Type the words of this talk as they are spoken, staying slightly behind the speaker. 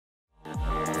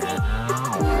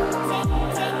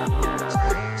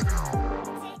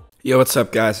Yo, what's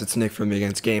up, guys? It's Nick from Me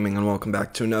Against Gaming, and welcome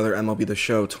back to another MLB The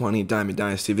Show 20 Diamond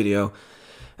Dynasty video.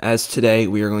 As today,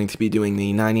 we are going to be doing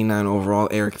the 99 overall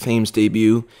Eric Thames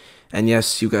debut. And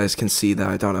yes, you guys can see that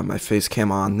I don't have my face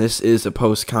cam on. This is a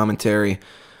post commentary.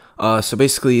 So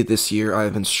basically, this year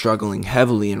I've been struggling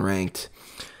heavily in ranked.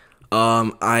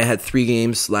 I had 3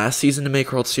 games last season to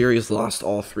make World Series, lost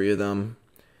all 3 of them.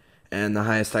 And the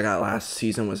highest I got last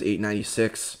season was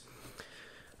 896.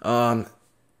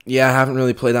 Yeah, I haven't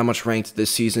really played that much ranked this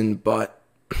season, but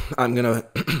I'm going to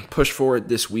push forward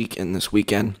this week and this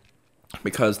weekend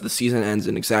because the season ends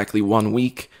in exactly 1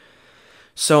 week.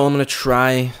 So I'm going to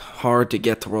try hard to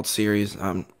get to World Series.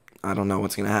 I don't know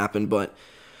what's going to happen, but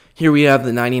here we have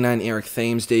the 99 Eric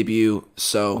Thames debut.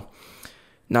 So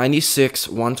 96,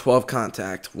 112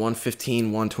 contact, 115,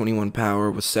 121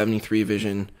 power with 73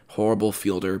 vision, horrible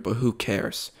fielder, but who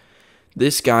cares?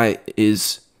 This guy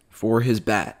is for his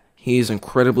bat. He's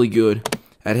incredibly good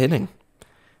at hitting,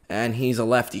 and he's a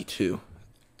lefty too.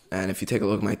 And if you take a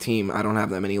look at my team, I don't have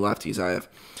that many lefties. I have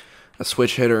a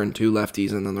switch hitter and 2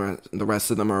 lefties, and then the rest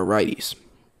of them are righties.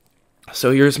 So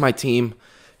here's my team.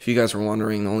 If you guys were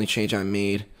wondering, the only change I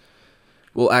made.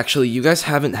 Well, actually, you guys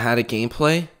haven't had a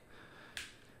gameplay.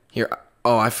 Here,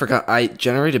 oh, I forgot. I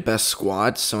generated best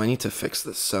squad, so I need to fix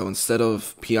this. So instead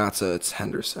of Piazza, it's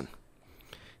Henderson.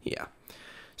 Yeah.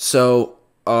 So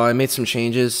I made some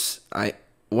changes. I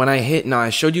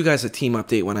showed you guys a team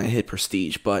update when I hit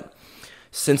Prestige, but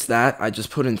since that, I just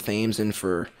put in Thames in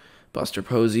for Buster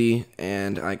Posey,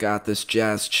 and I got this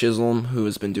Jazz Chisholm, who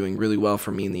has been doing really well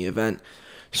for me in the event.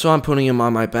 So I'm putting him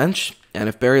on my bench, and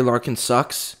if Barry Larkin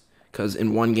sucks, because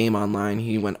in 1 game online,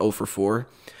 he went 0 for 4,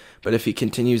 but if he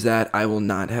continues that, I will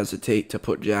not hesitate to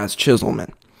put Jazz Chisholm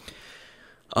in.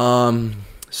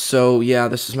 So, yeah,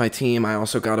 this is my team. I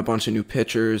also got a bunch of new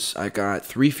pitchers. I got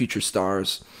 3 future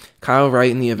stars. Kyle Wright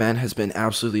in the event has been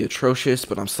absolutely atrocious,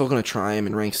 but I'm still going to try him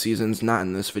in ranked seasons. Not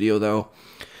in this video, though.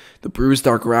 The Bruised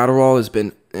Dark Gratterall has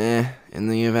been in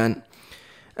the event.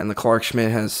 And the Clark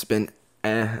Schmidt has been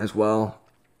as well.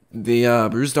 The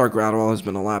Bruised Dark Gratterall has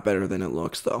been a lot better than it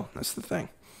looks, though. That's the thing.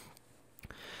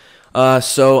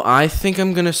 So I think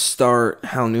I'm going to start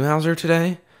Hal Newhouser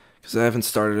today, because I haven't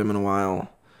started him in a while.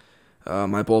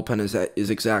 My bullpen is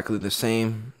exactly the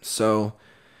same. So,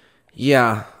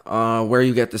 yeah, where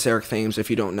you get this Eric Thames, if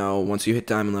you don't know, once you hit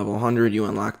Diamond Level 100, you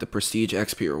unlock the Prestige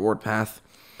XP reward path.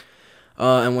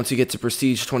 And once you get to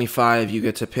Prestige 25, you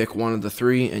get to pick one of the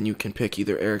 3, and you can pick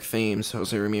either Eric Thames,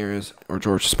 Jose Ramirez, or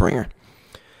George Springer.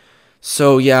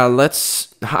 So, yeah,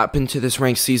 let's hop into this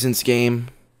ranked seasons game.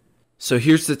 So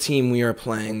here's the team we are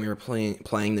playing. We are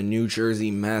playing the New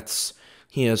Jersey Mets.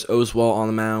 He has Oswalt on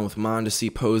the mound with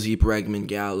Mondesi, Posey, Bregman,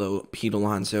 Gallo, Pete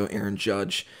Alonso, Aaron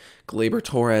Judge, Gleyber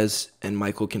Torres, and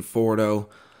Michael Conforto.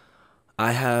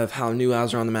 I have Hal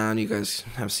Newhouser on the mound. You guys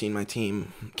have seen my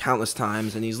team countless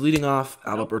times. And he's leading off.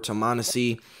 Adalberto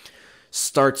Mondesi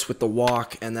starts with the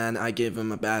walk, and then I give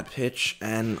him a bad pitch.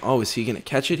 And, oh, is he going to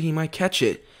catch it? He might catch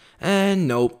it. And,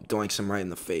 nope, doinks him right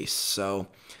in the face. So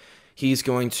he's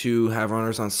going to have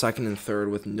runners on second and third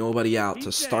with nobody out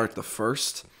to start the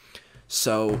first.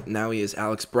 So now he is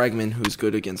Alex Bregman, who's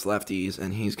good against lefties,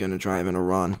 and he's going to drive in a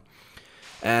run.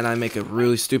 And I make a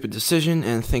really stupid decision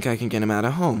and think I can get him out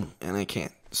of home, and I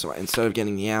can't. So instead of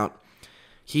getting the out,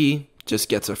 he just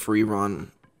gets a free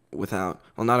run without,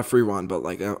 well, not a free run, but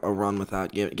like a run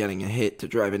without getting a hit to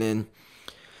drive it in.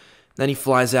 Then he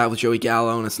flies out with Joey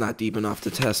Gallo, and it's not deep enough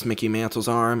to test Mickey Mantle's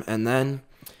arm. And then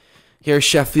here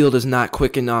Sheffield is not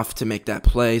quick enough to make that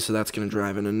play, so that's going to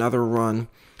drive in another run.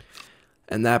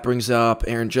 And that brings up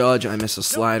Aaron Judge. I miss a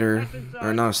slider,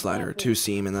 or not a slider, a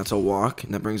 2-seam, and that's a walk.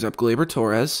 And that brings up Gleyber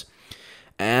Torres.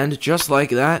 And just like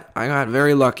that, I got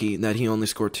very lucky that he only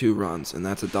scored 2 runs, and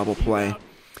that's a double play.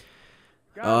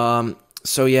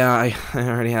 So yeah, I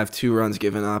already have 2 runs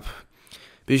given up.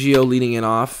 Biggio leading it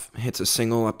off, hits a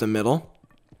single up the middle.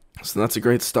 So that's a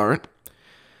great start.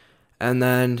 And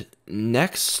then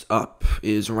next up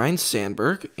is Ryan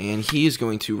Sandberg, and he is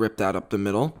going to rip that up the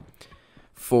middle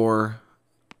for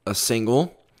a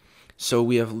single. So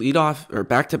we have leadoff or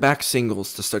back-to-back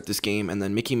singles to start this game, and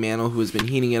then Mickey Mantle, who has been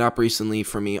heating it up recently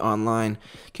for me online,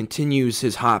 continues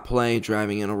his hot play,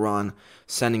 driving in a run,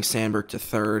 sending Sandberg to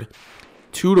third.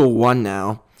 2-1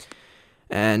 now,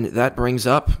 and that brings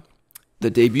up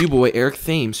the debut boy Eric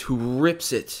Thames, who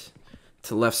rips it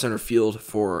to left center field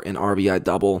for an RBI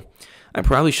double. I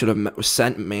probably should have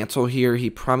sent Mantle here.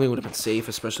 He probably would have been safe,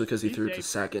 especially because he threw it to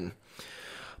second.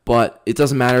 But it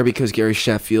doesn't matter because Gary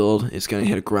Sheffield is going to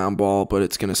hit a ground ball, but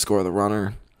it's going to score the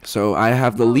runner. So I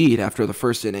have the lead after the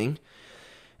first inning.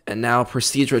 And now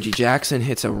Prestige Reggie Jackson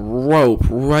hits a rope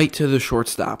right to the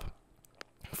shortstop.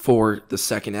 for the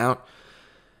second out.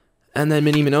 And then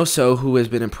Minnie Minoso, who has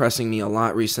been impressing me a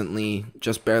lot recently,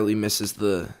 just barely misses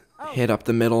the hit up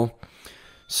the middle.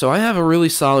 So I have a really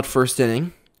solid first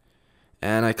inning,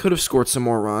 and I could have scored some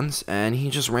more runs, and he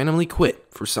just randomly quit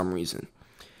for some reason.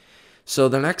 So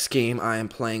the next game, I am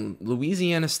playing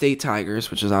Louisiana State Tigers,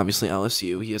 which is obviously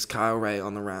LSU. He has Kyle Ray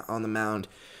on the mound.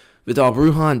 Vidal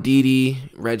Brujan, Didi,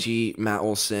 Reggie, Matt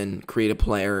Olson, creative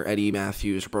player, Eddie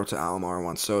Matthews, Roberto Alomar,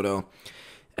 Juan Soto.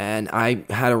 And I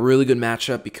had a really good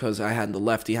matchup because I had the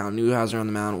lefty Hal Newhouser on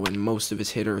the mound when most of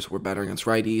his hitters were better against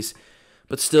righties.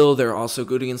 But still, they're also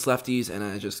good against lefties, and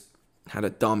I just had a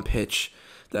dumb pitch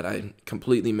that I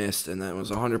completely missed, and that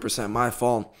was 100% my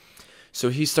fault. So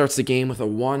he starts the game with a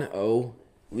 1-0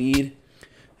 lead,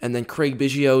 and then Craig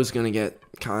Biggio is going to get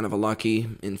kind of a lucky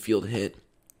infield hit.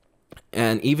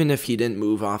 And even if he didn't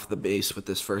move off the base with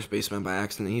this first baseman by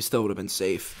accident, he still would have been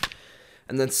safe.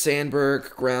 And then Sandberg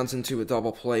grounds into a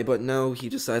double play, but no, he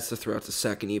decides to throw out to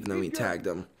second even though he tagged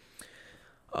him.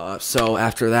 So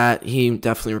after that, he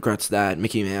definitely regrets that.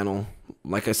 Mickey Mantle,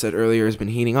 like I said earlier, has been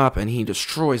heating up, and he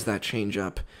destroys that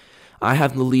changeup. I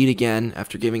have the lead again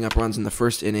after giving up runs in the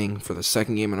first inning for the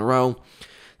second game in a row.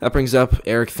 That brings up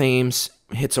Eric Thames,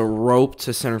 hits a rope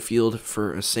to center field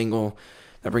for a single.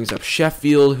 That brings up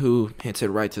Sheffield, who hits it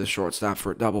right to the shortstop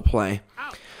for a double play.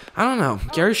 I don't know.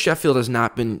 Gary Sheffield has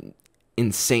not been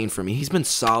insane for me. He's been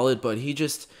solid, but he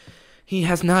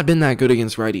has not been that good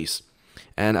against righties.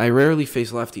 And I rarely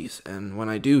face lefties, and when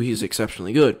I do, he's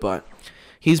exceptionally good, but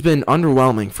he's been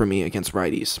underwhelming for me against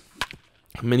righties.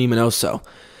 Minnie Minoso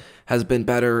has been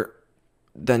better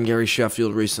than Gary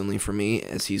Sheffield recently for me,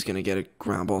 as he's going to get a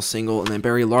ground ball single. And then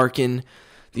Barry Larkin,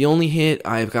 the only hit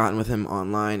I've gotten with him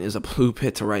online is a bloop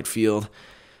hit to right field.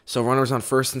 So runners on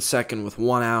first and second with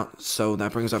one out, so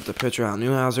that brings up the pitcher Hal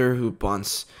Newhouser, who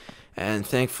bunts. And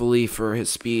thankfully for his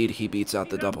speed, he beats out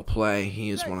the double play. He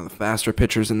is one of the faster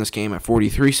pitchers in this game at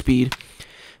 43 speed.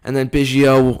 And then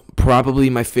Biggio, probably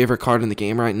my favorite card in the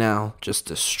game right now, just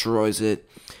destroys it.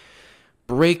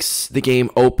 Breaks the game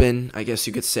open, I guess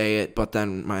you could say it, but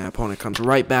then my opponent comes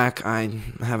right back. I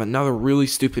have another really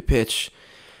stupid pitch,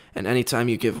 and anytime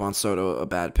you give Juan Soto a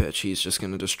bad pitch, he's just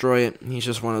going to destroy it. He's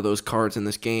just one of those cards in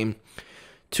this game.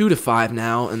 2-5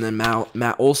 now, and then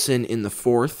Matt Olson in the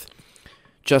fourth.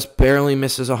 Just barely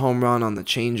misses a home run on the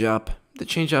changeup. The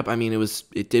changeup, I mean,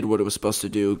 it did what it was supposed to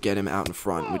do, get him out in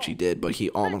front, which he did, but he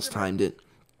almost timed it.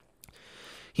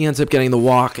 He ends up getting the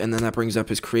walk, and then that brings up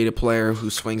his creative player who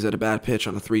swings at a bad pitch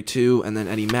on a 3-2, and then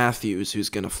Eddie Matthews, who's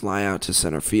going to fly out to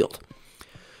center field.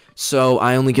 So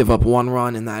I only give up one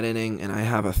run in that inning, and I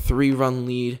have a 3-run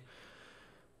lead.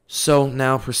 So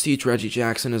now Prestige Reggie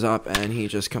Jackson is up, and he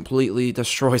just completely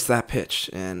destroys that pitch.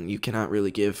 And you cannot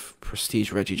really give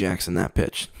Prestige Reggie Jackson that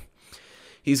pitch.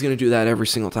 He's going to do that every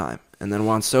single time. And then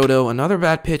Juan Soto, another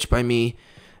bad pitch by me,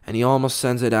 and he almost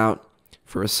sends it out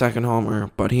for a second homer,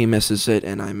 but he misses it,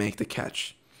 and I make the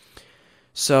catch.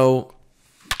 So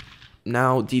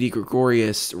now Didi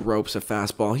Gregorius ropes a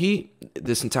fastball.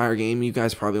 This entire game, you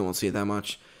guys probably won't see it that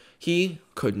much, he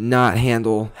could not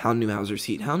handle Hal Newhouser's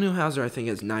heat. Hal Newhouser, I think,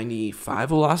 has 95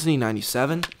 velocity,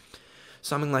 97,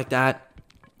 something like that.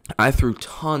 I threw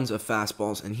tons of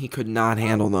fastballs, and he could not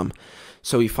handle them.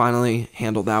 So he finally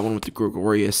handled that one with the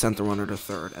Gregorius, sent the runner to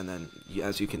third, and then,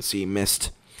 as you can see,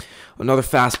 missed another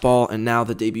fastball. And now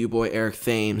the debut boy, Eric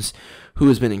Thames, who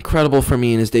has been incredible for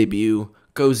me in his debut,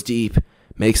 goes deep,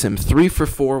 makes him 3 for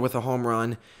 4 with a home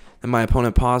run. And my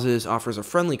opponent pauses, offers a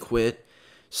friendly quit.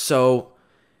 So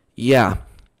yeah,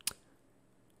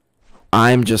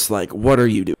 I'm just like, what are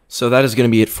you doing? So that is going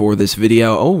to be it for this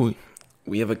video. Oh,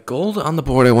 we have a gold on the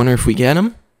board. I wonder if we get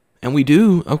him. And we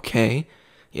do. Okay.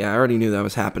 Yeah, I already knew that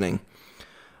was happening.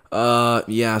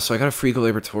 Yeah, so I got a free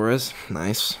Gleyber Torres.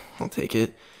 Nice. I'll take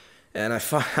it. And I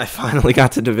finally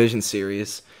got to Division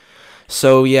Series.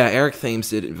 So yeah, Eric Thames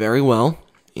did it very well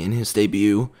in his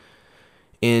debut.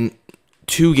 In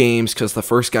 2 games, because the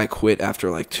first guy quit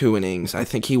after like 2 innings. I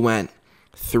think he went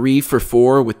 3 for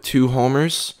 4 with 2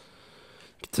 homers.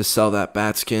 Get to sell that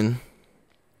bat skin.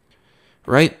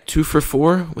 Right? 2 for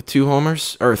 4 with 2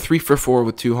 homers? Or 3 for 4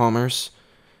 with 2 homers.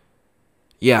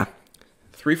 Yeah.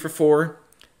 3 for 4,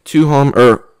 2 home,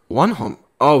 or 1 home.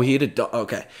 Oh, he hit a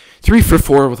okay. 3 for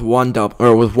 4 with 1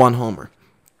 with 1 homer.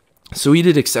 So he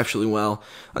did exceptionally well.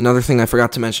 Another thing I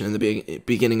forgot to mention in the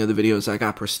beginning of the video is I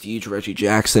got Prestige Reggie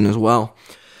Jackson as well.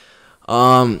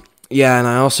 Yeah, and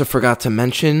I also forgot to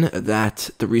mention that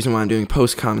the reason why I'm doing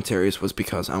post commentaries was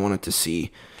because I wanted to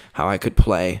see how I could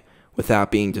play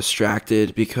without being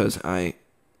distracted, because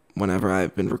whenever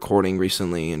I've been recording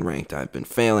recently in ranked, I've been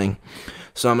failing.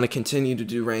 So I'm going to continue to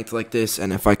do ranked like this,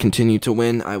 and if I continue to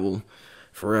win, I will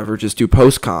forever just do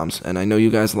post comms. And I know you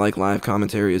guys like live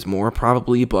commentary is more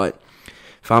probably, but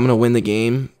if I'm gonna win the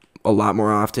game a lot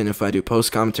more often, if I do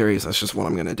post commentaries, that's just what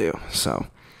I'm gonna do. So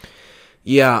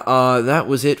yeah, that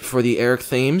was it for the Eric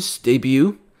Thames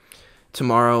debut.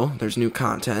 Tomorrow, there's new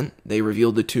content. They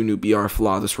revealed the 2 new BR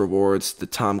Flawless rewards, the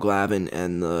Tom Glavine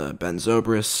and the Ben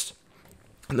Zobrist.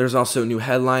 And there's also new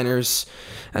headliners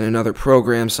and another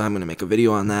program, so I'm going to make a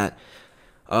video on that.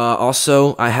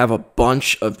 Also, I have a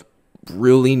bunch of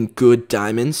really good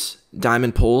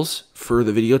diamond pulls for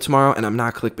the video tomorrow, and I'm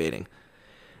not clickbaiting.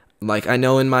 Like, I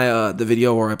know in my the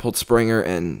video where I pulled Springer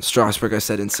and Strasburg, I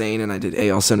said insane, and I did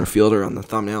AL center fielder on the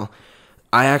thumbnail.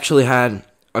 I actually had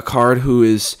a card who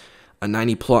is a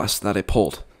 90 plus that I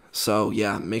pulled. So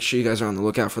yeah, make sure you guys are on the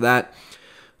lookout for that.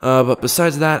 But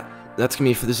besides that, that's gonna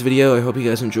be it for this video. I hope you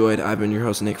guys enjoyed. I've been your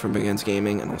host Nick from Big Ends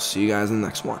Gaming, and I'll see you guys in the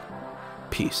next one.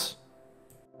 Peace.